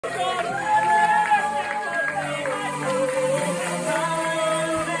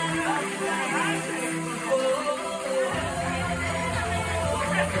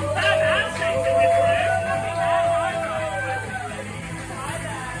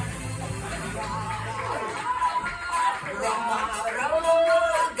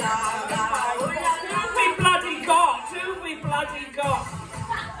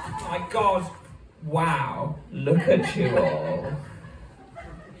God. Wow, look at you all.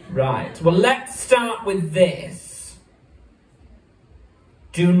 Right, well, let's start with this.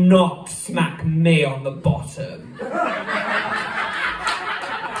 Do not smack me on the bottom.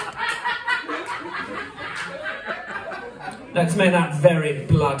 Let's make that very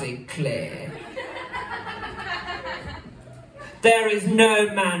bloody clear. There is no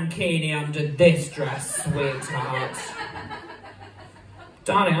mankini under this dress, sweetheart.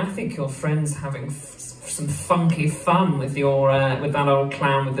 Darling, I think your friend's having some funky fun with your with that old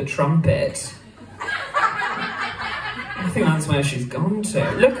clown with the trumpet. I think that's where she's gone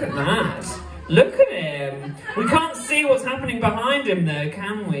to. Look at that. Look at him. We can't see what's happening behind him though,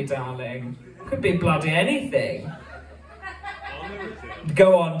 can we, darling? Could be bloody anything.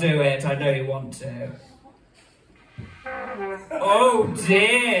 Go on, do it. I know you want to. Oh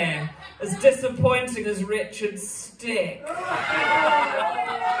dear. As disappointing as Richard's stick.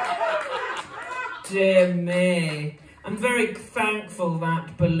 Dear me. I'm very thankful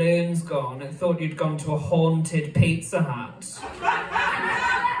that balloon's gone. I thought you'd gone to a haunted Pizza Hut.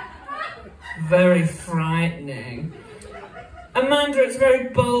 Very frightening. Amanda, it's very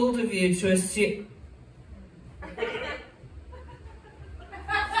bold of you to assume...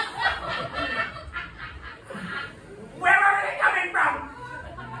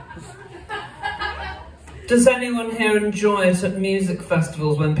 Does anyone here enjoy it at music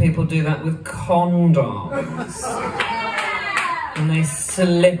festivals when people do that with condoms? And they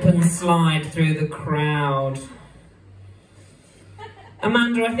slip and slide through the crowd.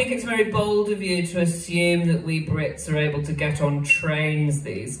 Amanda, I think it's very bold of you to assume that we Brits are able to get on trains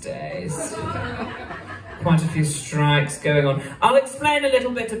these days. Quite a few strikes going on. I'll explain a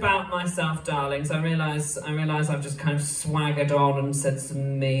little bit about myself, darlings. I realise I've just kind of swaggered on and said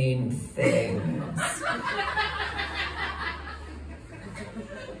some mean things.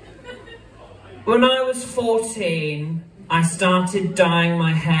 When I was 14, I started dyeing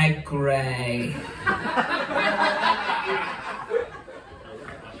my hair grey.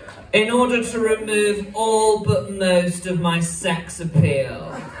 In order to remove all but most of my sex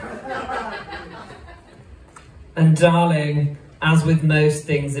appeal. And darling, as with most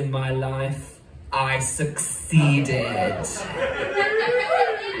things in my life, I succeeded.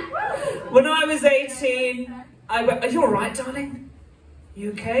 When I was 18, I went... Are you alright, darling?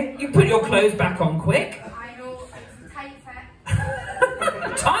 You okay? You put your clothes back on quick. I know, it's a tight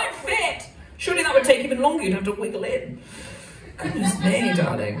fit. Tight fit? Surely that would take even longer, you'd have to wiggle in. Goodness me,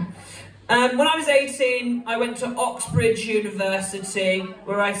 darling. When I was 18, I went to Oxbridge University,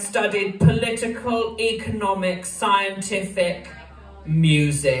 where I studied political, economic, scientific,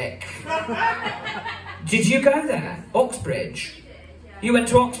 music. Did you go there? Oxbridge? You went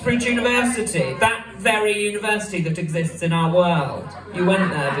to Oxbridge University, that very university that exists in our world. You went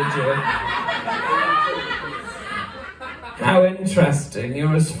there, did you? How interesting.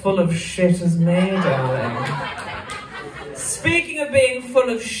 You're as full of shit as me, darling. Speaking of being full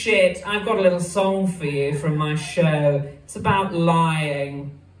of shit, I've got a little song for you from my show. It's about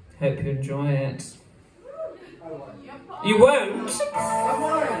lying. Hope you enjoy it. You won't?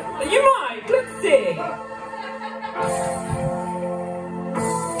 You might. Let's see.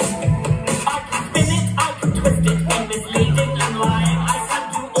 I can spin it, I can twist it, be misleading and lying. I can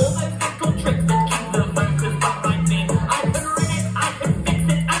do all those little tricks that keep the voters behind me. I can ring it, I can fix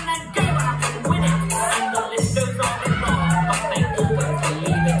it, and then go out and win it. And the list goes on and on, but they always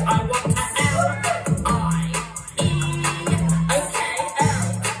believe it. I want to L-I-E. Okay,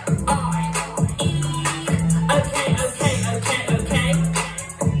 L-I-E. Okay, okay, okay, okay.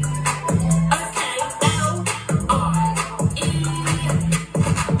 Okay, L-I-E.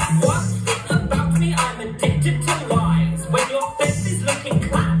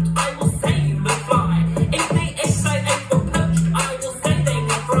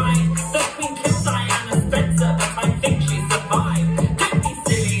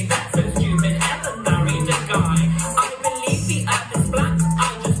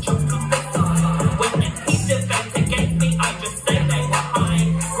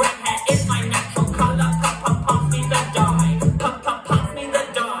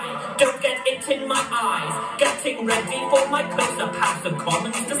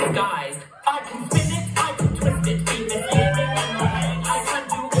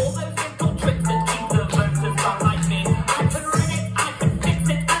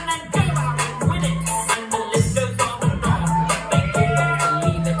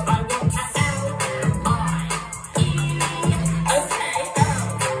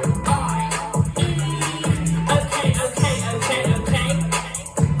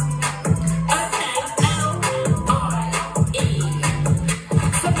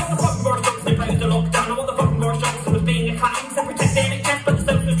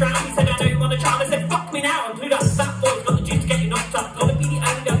 was drowned. He said, I know you want a child. I said, fuck me now. And clued up. That boy's got the juice to get you knocked up. Gotta be the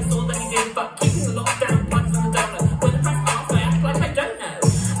only guy who saw that he did. But keeping the lockdown, plugs on the donor. When the press asks, I act like I don't know.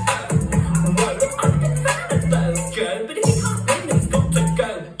 Whoa, look, I'm a big fan of those, Joe. But if he can't win, then he's got to go.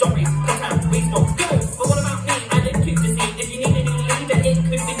 Doris, cut out, respawn, go. But what about me? I live to deceive. If you need a new leader, it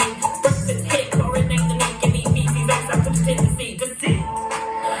could be me. Brexit's hit, coronate the knee. Give me feces, eggs, I put it in the sea. Deceit.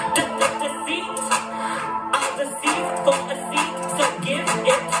 I'll deceive for a seat. So give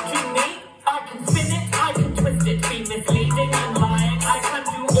it to me. I can spin it, I can twist it. Be misleading and lying. I can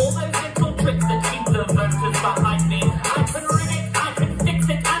do all those little tricks that keep the voters behind me. I can rig it, I can fix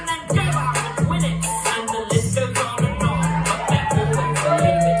it, and then go out and win it. And the list goes on and on, but they always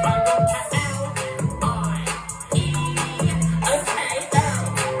believe it. I want to L-I-E. Okay,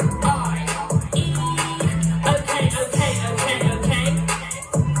 L-I-E. Okay, okay, okay, okay.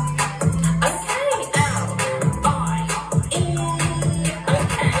 Okay, L-I-E.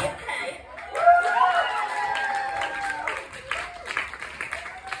 Okay, okay.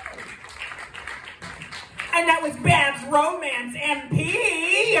 And that was Babs Romance MP.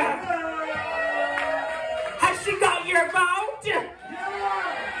 Has she got your vote?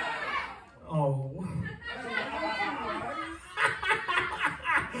 Oh.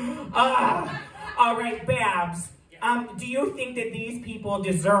 All right, Babs. Do you think that these people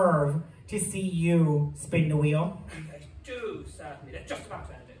deserve to see you spin the wheel? They do, certainly. They're just about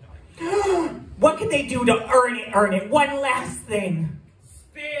to end it, darling. What can they do to earn it? One last thing.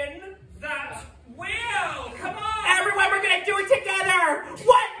 Spin that wheel! Come on! Everyone, we're gonna do it together. 1,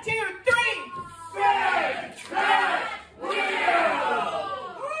 2, 3. Spin that wheel!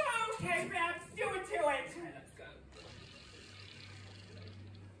 Okay, Babs, do it to it. Let's go.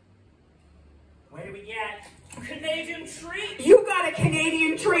 What do we get? Canadian treat! You got a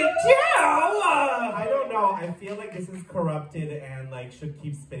Canadian treat too! I don't know. I feel like this is corrupted and like should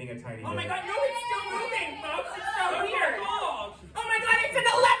keep spinning a tiny bit. Oh my god, no, it's still moving, folks. It's so Oh my weird. God! Oh my god, it's an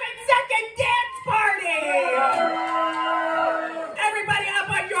 11-second dance party! Everybody up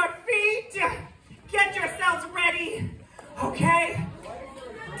on your feet. Get yourselves ready. Okay?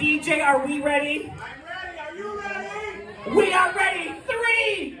 DJ, are we ready? I'm ready. Are you ready? We are ready.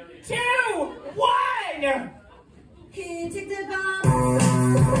 3, 2, 1. Here, take the bomb.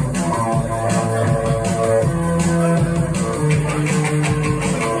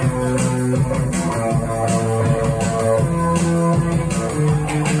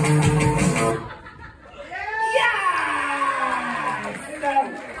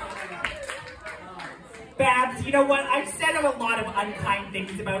 Babs, you know what? I've said a lot of unkind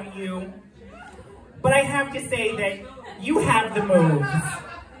things about you, but I have to say that you have the moves.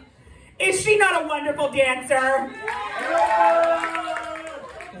 Is she not a wonderful dancer?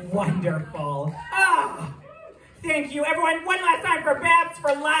 Wonderful. Ah, thank you, everyone. One last time for Babs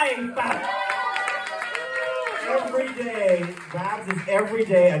for life. Every day. Babs is every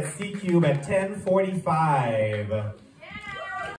day at C-Cube at 10:45.